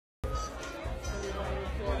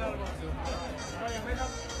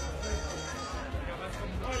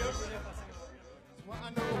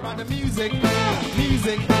about the music.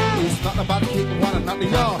 Music is not about kicking one another,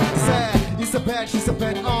 y'all. Sad, it's a bad, she's a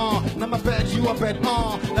bad, now my bad, you are bad,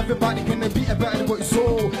 everybody can be a bad boy,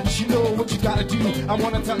 so she know what you gotta do. I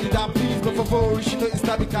wanna tell you that, please, but for favor, she know it's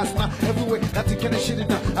not because now everywhere that you can shit it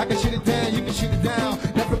down. I can shit it down, you can shit it down.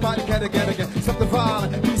 Everybody gotta stop the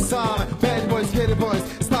violence, be silent. Bad boys, get it, boys.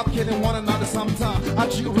 Stop kidding one another sometime. I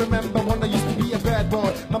do remember when I used to be a bad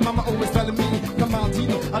boy. My mama always telling me, come on,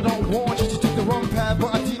 Dino, I don't want you to take the wrong path,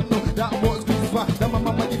 but I didn't know that was good as well. Then my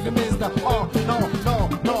mama even missed that. Oh, no, no,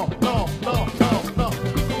 no, no, no, no, no.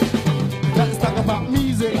 Let's talk about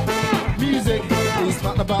music. Music is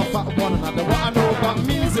not about fighting one another. What I know about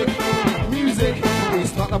music, music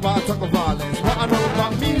is not about talk of violence. What I know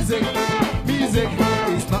about music, music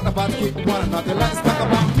is not about kicking one another. Let's talk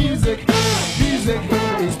about music. Music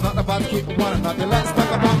is not about kicking one another. Let's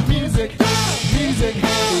talk about music. Music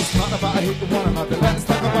is not about hitting one another. Let's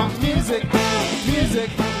talk